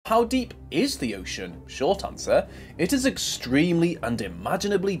How deep is the ocean? Short answer, it is extremely and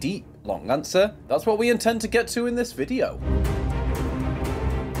imaginably deep. Long answer, that's what we intend to get to in this video.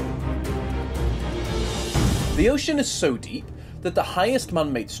 The ocean is so deep that the highest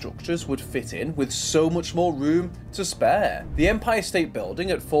man-made structures would fit in with so much more room to spare. The Empire State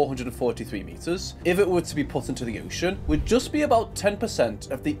Building at 443 meters, if it were to be put into the ocean, would just be about 10%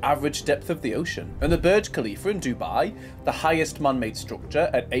 of the average depth of the ocean. And the Burj Khalifa in Dubai, the highest man-made structure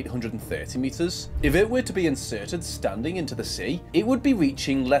at 830 meters, if it were to be inserted standing into the sea, it would be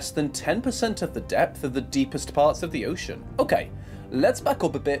reaching less than 10% of the depth of the deepest parts of the ocean. Okay, let's back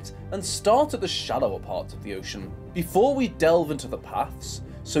up a bit and start at the shallower parts of the ocean, before we delve into the paths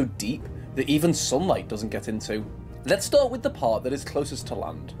so deep that even sunlight doesn't get into. Let's start with the part that is closest to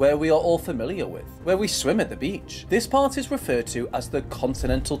land, where we are all familiar with, where we swim at the beach. This part is referred to as the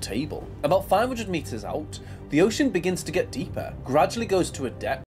continental table. About 500 meters out, the ocean begins to get deeper, gradually goes to a depth